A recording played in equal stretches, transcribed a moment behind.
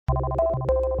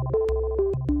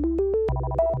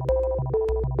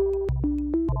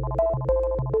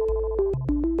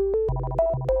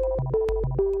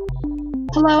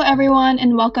Hello, everyone,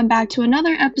 and welcome back to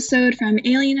another episode from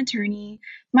Alien Attorney.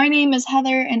 My name is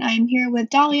Heather, and I'm here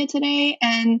with Dahlia today.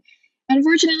 And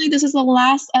unfortunately, this is the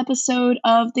last episode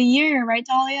of the year, right,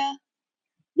 Dahlia?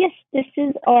 Yes, this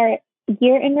is our a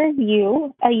year in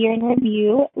review,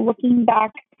 looking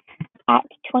back at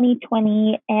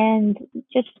 2020 and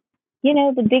just,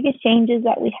 the biggest changes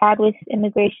that we had with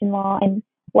immigration law and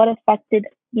what affected,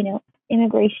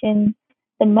 immigration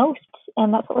the most.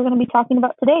 And that's what we're going to be talking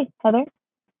about today, Heather.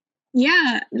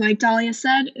 Yeah, like Dahlia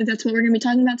said, that's what we're going to be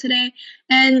talking about today.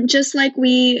 And just like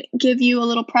we give you a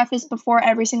little preface before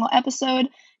every single episode,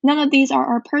 none of these are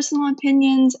our personal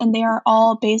opinions, and they are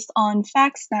all based on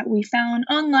facts that we found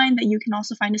online that you can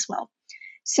also find as well.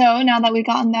 So now that we've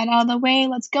gotten that out of the way,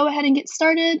 let's go ahead and get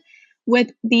started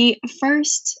with the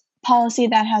first policy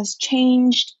that has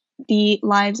changed the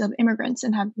lives of immigrants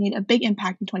and have made a big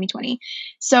impact in 2020.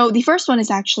 So the first one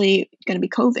is actually going to be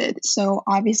COVID. So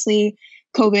obviously,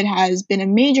 COVID has been a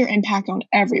major impact on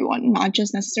everyone, not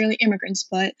just necessarily immigrants,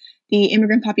 but the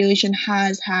immigrant population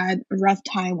has had a rough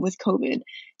time with COVID.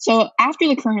 So after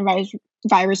the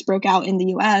coronavirus broke out in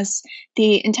the US,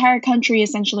 the entire country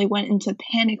essentially went into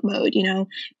panic mode.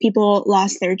 People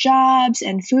lost their jobs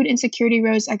and food insecurity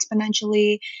rose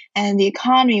exponentially, and the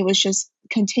economy was just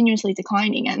continuously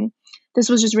declining. And this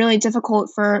was just really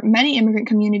difficult for many immigrant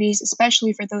communities,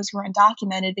 especially for those who are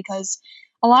undocumented, because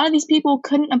a lot of these people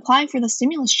couldn't apply for the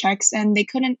stimulus checks and they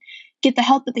couldn't get the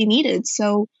help that they needed.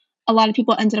 So a lot of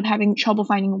people ended up having trouble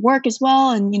finding work as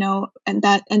well, and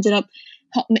that ended up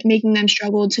making them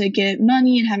struggle to get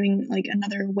money and having like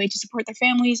another way to support their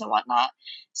families and whatnot.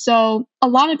 So a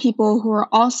lot of people who are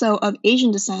also of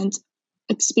Asian descent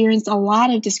experienced a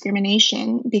lot of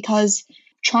discrimination because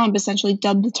Trump essentially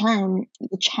dubbed the term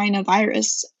the China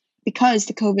virus, because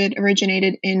the COVID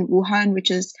originated in Wuhan,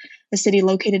 which is a city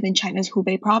located in China's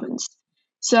Hubei province.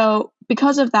 So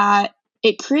because of that,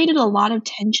 it created a lot of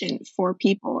tension for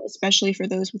people, especially for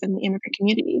those within the immigrant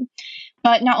community.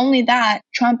 But not only that,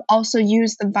 Trump also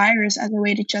used the virus as a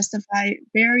way to justify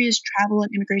various travel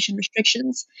and immigration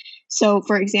restrictions. So,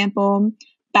 for example,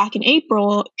 back in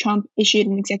April, Trump issued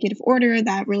an executive order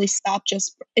that really stopped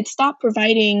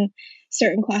providing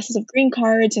certain classes of green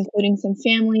cards, including some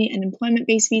family and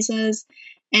employment-based visas.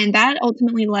 And that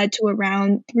ultimately led to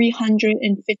around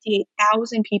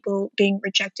 358,000 people being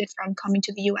rejected from coming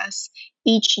to the US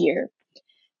each year.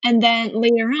 And then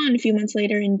later on, a few months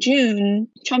later in June,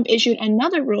 Trump issued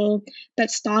another rule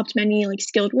that stopped many like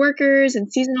skilled workers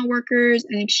and seasonal workers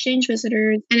and exchange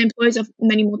visitors and employees of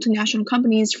many multinational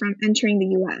companies from entering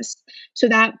the US. So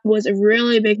that was a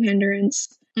really big hindrance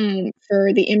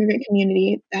for the immigrant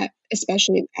community, that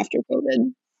especially after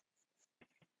COVID.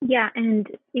 Yeah, and,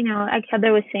 like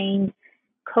Heather was saying,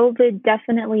 COVID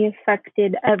definitely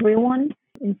affected everyone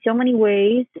in so many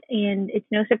ways, and it's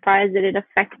no surprise that it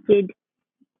affected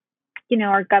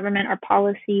our government, our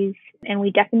policies, and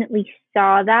we definitely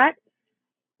saw that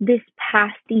this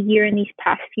past year and these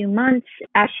past few months.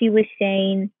 As she was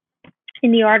saying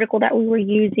in the article that we were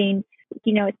using,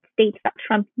 it states that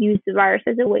Trump used the virus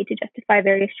as a way to justify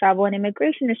various travel and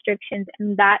immigration restrictions,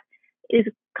 and that is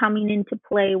coming into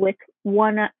play with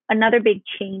another big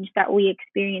change that we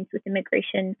experienced with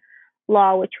immigration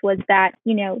law, which was that,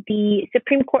 the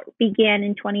Supreme Court began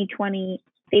in 2020.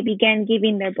 They began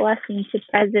giving their blessing to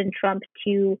President Trump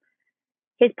to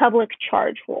his public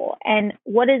charge rule. And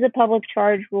what is a public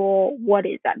charge rule? What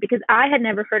is that? Because I had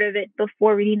never heard of it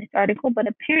before reading this article, but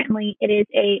apparently it is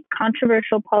a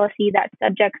controversial policy that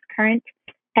subjects current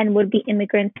and would-be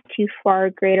immigrants to far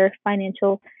greater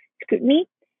financial scrutiny.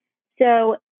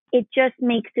 So it just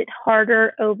makes it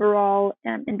harder overall,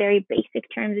 in very basic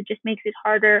terms. It just makes it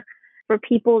harder for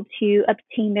people to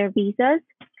obtain their visas.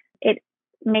 It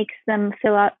makes them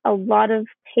fill out a lot of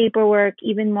paperwork,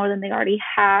 even more than they already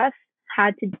have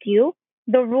had to do.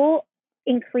 The rule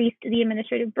increased the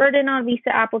administrative burden on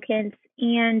visa applicants,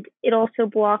 and it also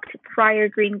blocked prior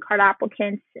green card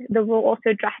applicants. The rule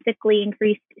also drastically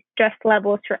increased stress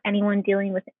levels for anyone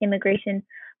dealing with immigration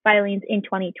filings in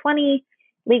 2020.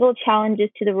 Legal challenges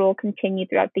to the rule continued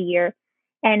throughout the year,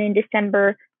 and in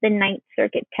December, the Ninth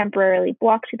Circuit temporarily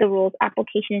blocked the rule's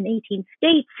application in 18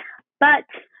 states. But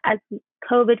as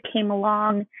COVID came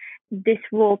along, this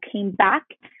rule came back,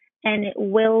 and it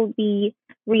will be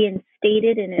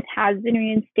reinstated, and it has been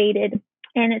reinstated.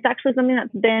 And it's actually something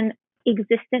that's been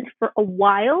existent for a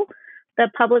while.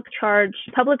 The public charge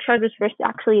was first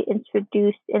actually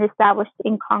introduced and established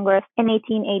in Congress in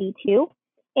 1882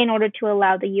 in order to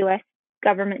allow the U.S.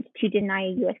 government to deny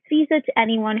a U.S. visa to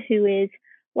anyone who is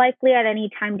likely at any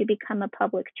time to become a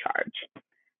public charge.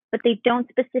 But they don't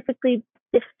specifically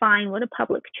define what a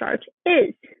public charge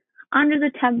is. Under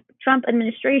the Trump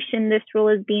administration, this rule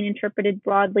is being interpreted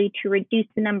broadly to reduce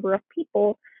the number of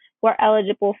people who are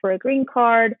eligible for a green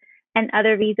card and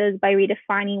other visas by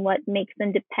redefining what makes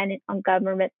them dependent on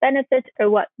government benefits or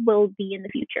what will be in the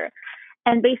future.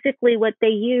 And basically, what they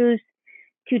use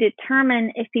to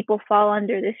determine if people fall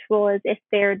under this rule is if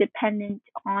they're dependent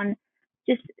on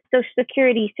just Social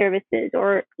Security services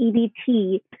or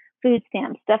EBT, food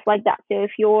stamps, stuff like that. So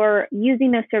if you're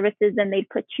using those services, then they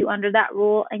put you under that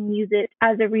rule and use it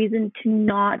as a reason to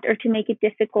not, or to make it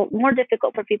more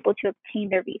difficult for people to obtain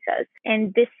their visas.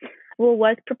 And this rule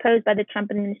was proposed by the Trump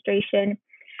administration,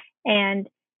 and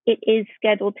it is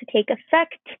scheduled to take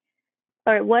effect,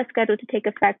 or it was scheduled to take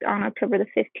effect on October the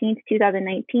 15th,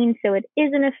 2019. So it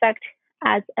is in effect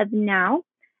as of now.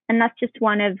 And that's just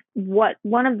one of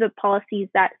the policies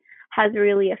that has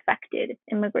really affected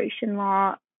immigration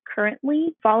law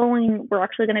currently. Following, we're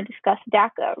actually going to discuss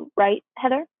DACA, right,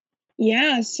 Heather?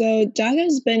 Yeah, so DACA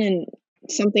has been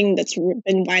something that's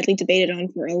been widely debated on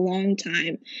for a long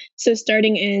time. So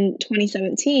starting in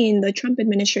 2017, the Trump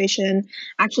administration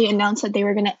actually announced that they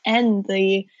were going to end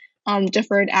the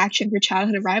Deferred Action for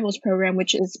Childhood Arrivals program,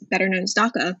 which is better known as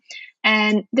DACA.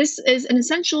 And this is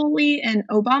essentially an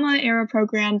Obama-era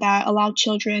program that allowed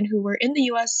children who were in the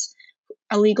U.S.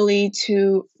 illegally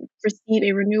to receive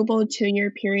a renewable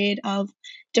 2-year period of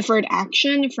deferred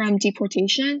action from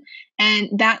deportation, and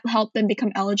that helped them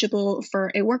become eligible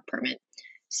for a work permit.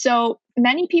 So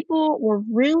many people were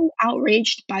really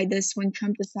outraged by this when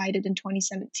Trump decided in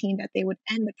 2017 that they would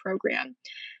end the program.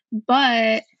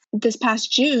 But this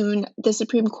past June, the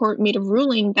Supreme Court made a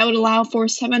ruling that would allow for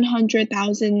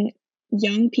 700,000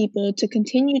 young people to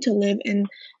continue to live and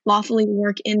lawfully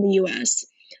work in the U.S.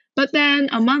 But then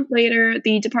a month later,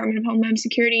 the Department of Homeland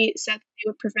Security said that they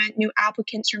would prevent new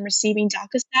applicants from receiving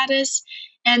DACA status,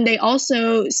 and they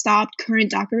also stopped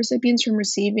current DACA recipients from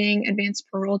receiving advanced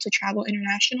parole to travel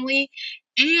internationally,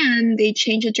 and they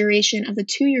changed the duration of the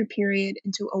 2-year period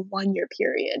into a 1-year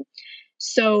period.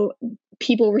 So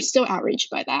people were still outraged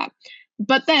by that.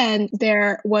 But then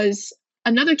there was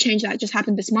another change that just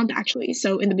happened this month, actually.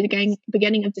 So in the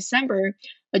beginning of December,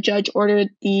 a judge ordered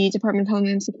the Department of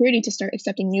Homeland Security to start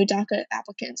accepting new DACA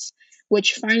applicants,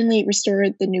 which finally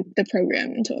restored the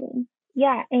program in total.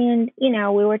 Yeah, and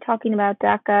we were talking about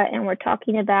DACA, and we're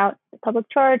talking about the public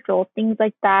charge rule, things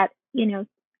like that.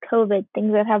 COVID,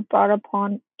 things that have brought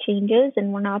upon changes,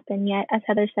 and we're not done yet. As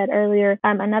Heather said earlier,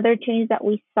 another change that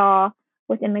we saw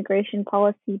with immigration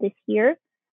policy this year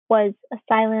was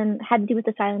had to do with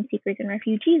asylum seekers and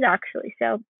refugees, actually.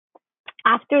 So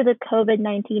after the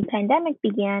COVID-19 pandemic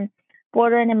began,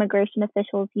 border and immigration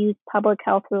officials used public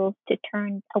health rules to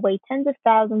turn away tens of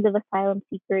thousands of asylum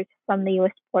seekers from the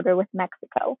U.S. border with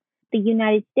Mexico. The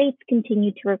United States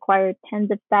continued to require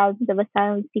tens of thousands of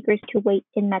asylum seekers to wait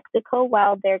in Mexico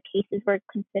while their cases were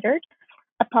considered,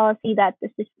 a policy that the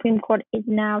Supreme Court is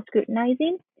now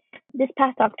scrutinizing. This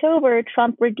past October,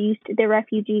 Trump reduced the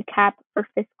refugee cap for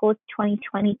fiscal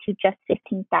 2020 to just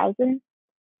 15,000,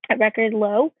 a record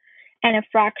low, and a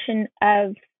fraction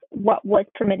of what was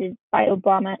permitted by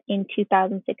Obama in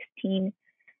 2016.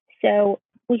 So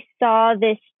we saw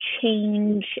this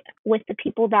change with the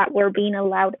people that were being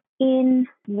allowed in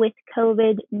with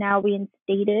COVID now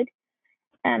reinstated.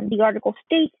 The article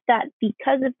states that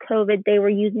because of COVID, they were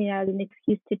using it as an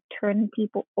excuse to turn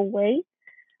people away.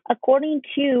 According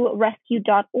to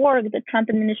rescue.org, the Trump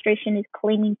administration is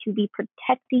claiming to be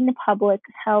protecting the public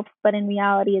health, but in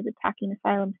reality is attacking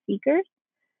asylum seekers.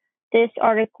 This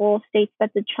article states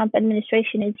that the Trump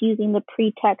administration is using the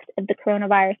pretext of the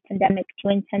coronavirus pandemic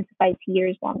to intensify its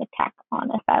years-long attack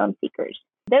on asylum seekers.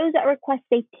 Those that request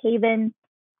safe haven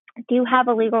do have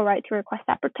a legal right to request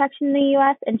that protection in the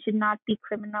U.S. and should not be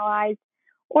criminalized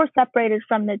or separated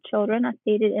from their children, as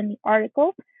stated in the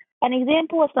article. An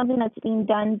example of something that's being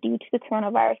done due to the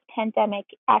coronavirus pandemic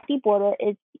at the border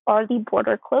are the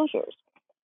border closures.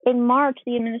 In March,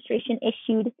 the administration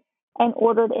issued and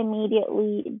ordered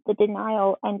immediately the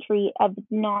denial entry of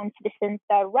non-citizens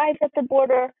that arrived at the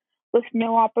border with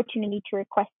no opportunity to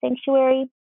request sanctuary.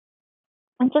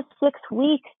 In just 6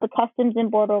 weeks, the Customs and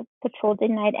Border Patrol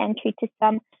denied entry to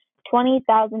some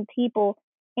 20,000 people,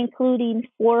 including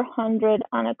 400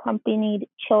 unaccompanied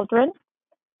children.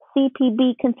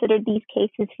 CPB considered these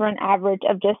cases for an average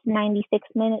of just 96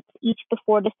 minutes each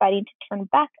before deciding to turn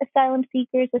back asylum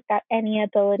seekers without any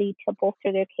ability to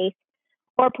bolster their case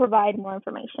or provide more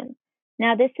information.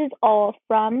 Now, this is all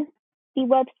from the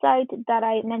website that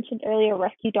I mentioned earlier,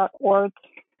 rescue.org.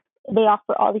 They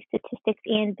offer all these statistics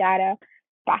and data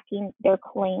backing their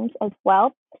claims as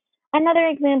well. Another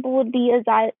example would be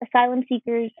asylum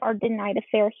seekers are denied a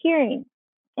fair hearing.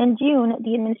 In June,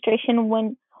 the administration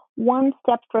went one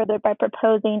step further by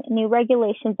proposing new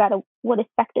regulations that would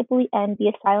effectively end the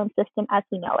asylum system as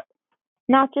we know it,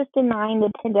 not just denying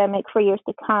the pandemic for years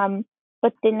to come,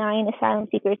 but denying asylum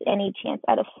seekers any chance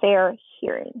at a fair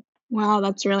hearing. Wow,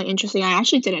 that's really interesting. I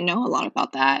actually didn't know a lot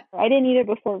about that. I didn't either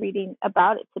before reading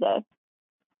about it today.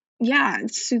 Yeah,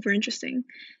 it's super interesting.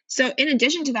 So, in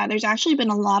addition to that, there's actually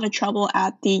been a lot of trouble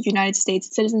at the United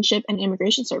States Citizenship and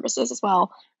Immigration Services as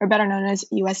well, or better known as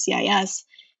USCIS.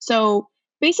 So,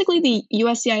 basically, the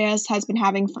USCIS has been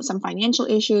having some financial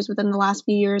issues within the last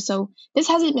few years. So, this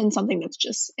hasn't been something that's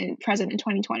just present in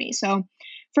 2020. So,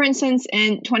 for instance,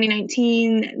 in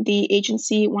 2019, the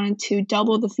agency wanted to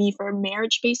double the fee for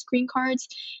marriage based green cards,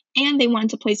 and they wanted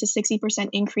to place a 60%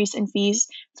 increase in fees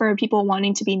for people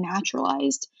wanting to be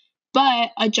naturalized.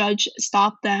 But a judge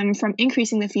stopped them from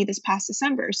increasing the fee this past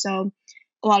December. So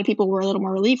a lot of people were a little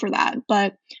more relieved for that.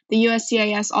 But the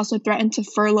USCIS also threatened to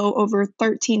furlough over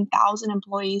 13,000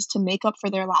 employees to make up for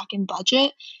their lack in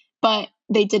budget, but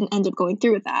they didn't end up going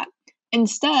through with that.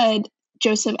 Instead,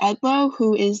 Joseph Edlow,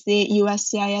 who is the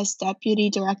USCIS Deputy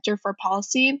Director for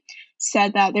Policy,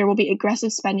 said that there will be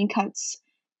aggressive spending cuts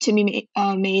to be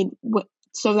made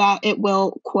so that it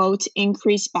will, quote,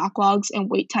 increase backlogs and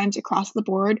wait times across the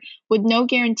board with no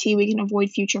guarantee we can avoid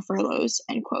future furloughs,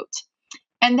 end quote.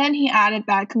 And then he added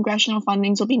that congressional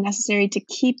fundings will be necessary to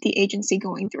keep the agency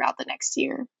going throughout the next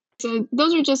year. So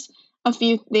those are just a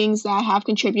few things that have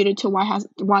contributed to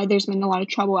why there's been a lot of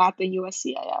trouble at the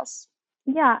USCIS.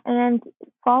 Yeah, and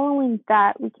following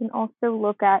that, we can also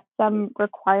look at some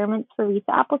requirements for visa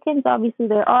applicants. Obviously,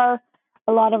 there are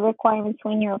a lot of requirements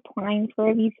when you're applying for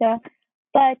a visa,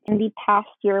 but in the past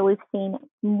year, we've seen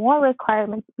more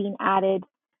requirements being added,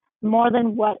 more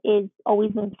than what is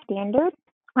always been standard.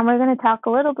 And we're going to talk a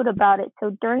little bit about it.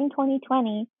 So during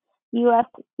 2020,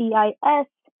 USCIS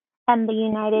and the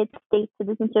United States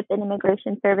Citizenship and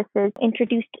Immigration Services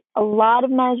introduced a lot of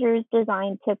measures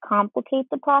designed to complicate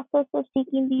the process of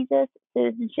seeking visas,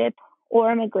 citizenship,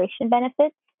 or immigration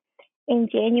benefits. In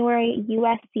January,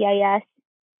 USCIS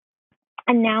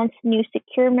announced new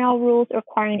secure mail rules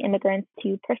requiring immigrants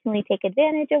to personally take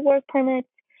advantage of work permits,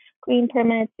 green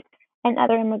permits, and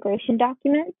other immigration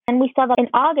documents. And we saw that in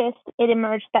August, it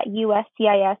emerged that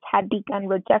USCIS had begun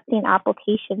rejecting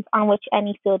applications on which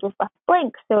any field was left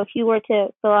blank. So if you were to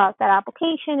fill out that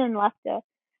application and left a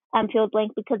field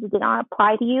blank because it did not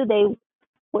apply to you, they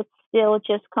would still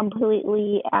just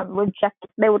completely reject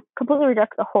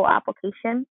the whole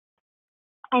application.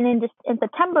 And in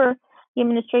September, the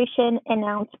administration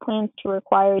announced plans to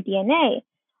require DNA,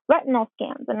 retinal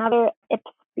scans, and other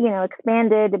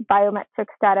expanded biometric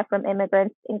data from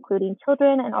immigrants, including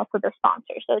children and also their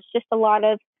sponsors. So it's just a lot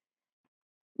of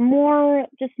more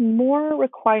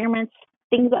requirements,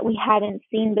 things that we hadn't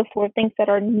seen before, things that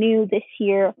are new this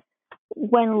year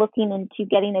when looking into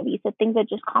getting a visa, things that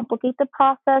just complicate the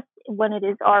process when it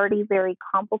is already very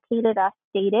complicated as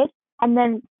stated. And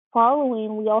then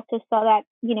following, we also saw that,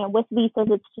 with visas,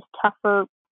 it's just tougher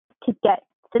to get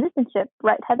citizenship,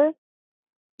 right, Heather?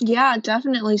 Yeah,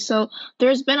 definitely. So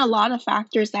there's been a lot of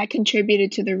factors that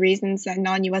contributed to the reasons that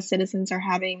non-US citizens are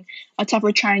having a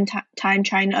tougher time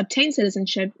trying to obtain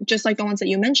citizenship, just like the ones that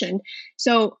you mentioned.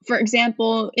 So, for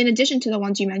example, in addition to the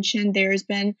ones you mentioned, there's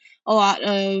been a lot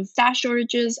of staff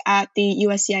shortages at the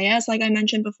USCIS, like I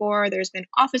mentioned before. There's been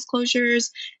office closures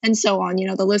and so on.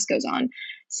 The list goes on.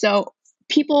 So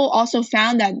people also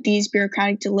found that these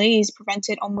bureaucratic delays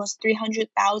prevented almost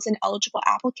 300,000 eligible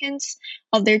applicants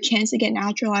of their chance to get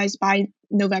naturalized by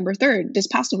November 3rd, this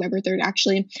past November 3rd,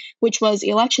 actually, which was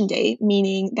election day,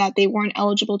 meaning that they weren't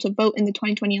eligible to vote in the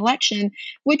 2020 election,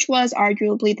 which was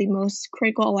arguably the most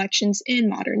critical elections in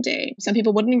modern day. Some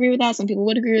people wouldn't agree with that. Some people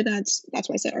would agree with that. That's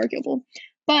why I said arguable.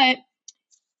 But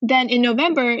then in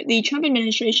November, the Trump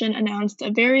administration announced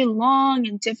a very long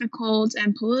and difficult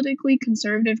and politically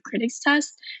conservative critics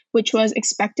test, which was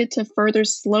expected to further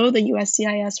slow the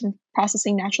USCIS from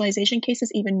processing naturalization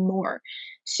cases even more.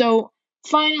 So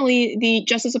finally, the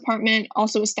Justice Department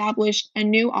also established a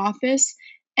new office.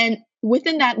 And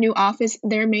within that new office,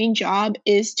 their main job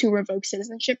is to revoke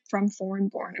citizenship from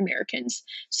foreign-born Americans.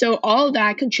 So all of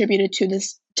that contributed to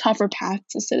this tougher path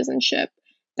to citizenship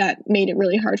that made it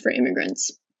really hard for immigrants.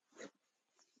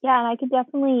 Yeah, and I could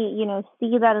definitely,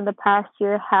 see that in the past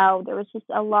year how there was just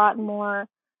a lot more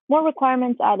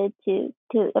requirements added to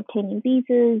obtaining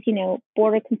visas.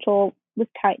 Border control was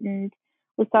tightened.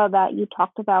 We saw that you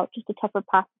talked about just a tougher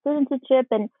path to citizenship,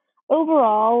 and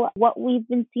overall, what we've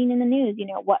been seeing in the news.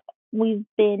 What we've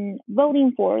been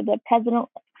voting for. The presidential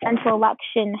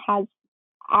election has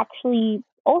actually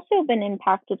also been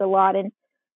impacted a lot, and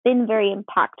been very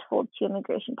impactful to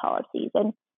immigration policies.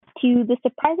 And to the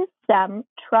surprise of some,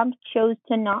 Trump chose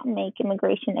to not make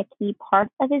immigration a key part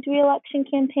of his reelection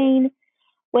campaign,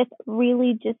 with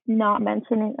really just not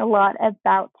mentioning a lot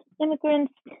about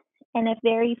immigrants and a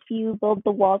very few build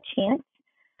the wall chants.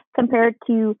 Compared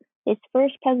to his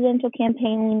first presidential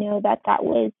campaign, we know that that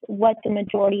was what the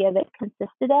majority of it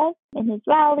consisted of in his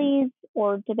rallies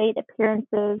or debate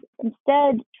appearances.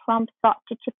 Instead, Trump sought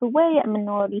to chip away at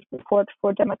minority support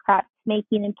for Democrats,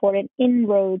 making important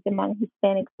inroads among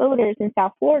Hispanic voters in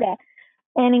South Florida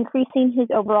and increasing his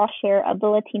overall share of the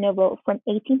Latino vote from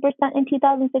 18% in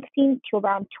 2016 to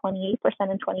around 28% in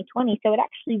 2020. So it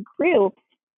actually grew.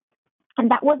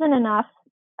 And that wasn't enough,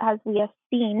 as we have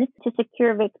seen, to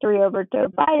secure victory over Joe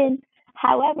Biden.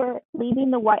 However,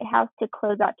 leaving the White House to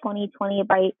close out 2020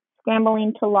 by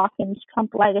scrambling to lock in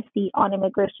Trump legacy on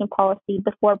immigration policy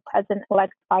before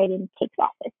President-elect Biden takes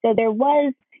office. So there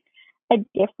was a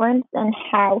difference in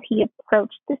how he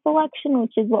approached this election,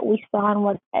 which is what we saw, and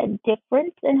was a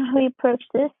difference in how he approached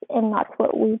this, and that's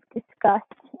what we've discussed.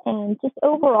 And just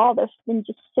overall, there's been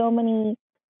just so many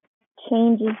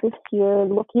changes this year.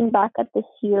 Looking back at this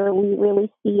year, we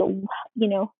really see,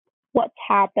 what's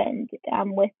happened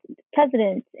with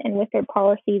presidents and with their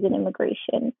policies and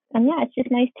immigration. And yeah, it's just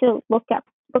nice to look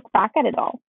back at it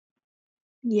all.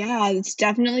 Yeah, it's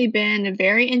definitely been a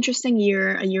very interesting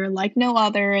year, a year like no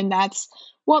other, and that's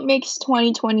what makes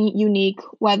 2020 unique,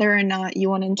 whether or not you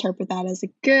want to interpret that as a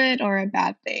good or a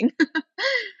bad thing.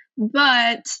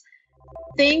 But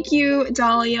thank you,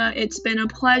 Dahlia. It's been a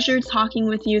pleasure talking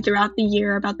with you throughout the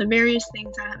year about the various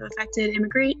things that have affected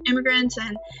immigrants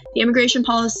and the immigration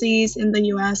policies in the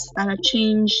U.S. that have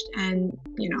changed and,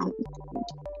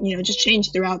 just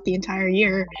changed throughout the entire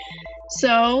year.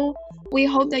 So we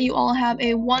hope that you all have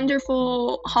a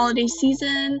wonderful holiday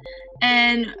season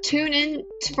and tune in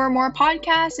for more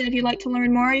podcasts. And if you'd like to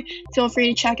learn more, feel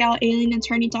free to check out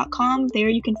alienattorney.com. There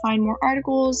you can find more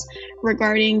articles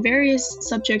regarding various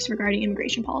subjects regarding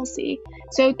immigration policy.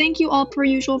 So thank you all per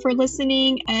usual for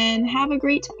listening, and have a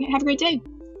great day.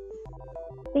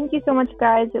 Thank you so much,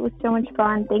 guys. It was so much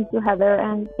fun. Thank you, Heather.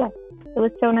 And yes, it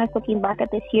was so nice looking back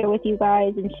at this year with you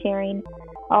guys and sharing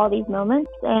all these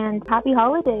moments. And happy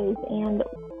holidays. And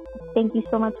thank you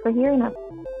so much for hearing us.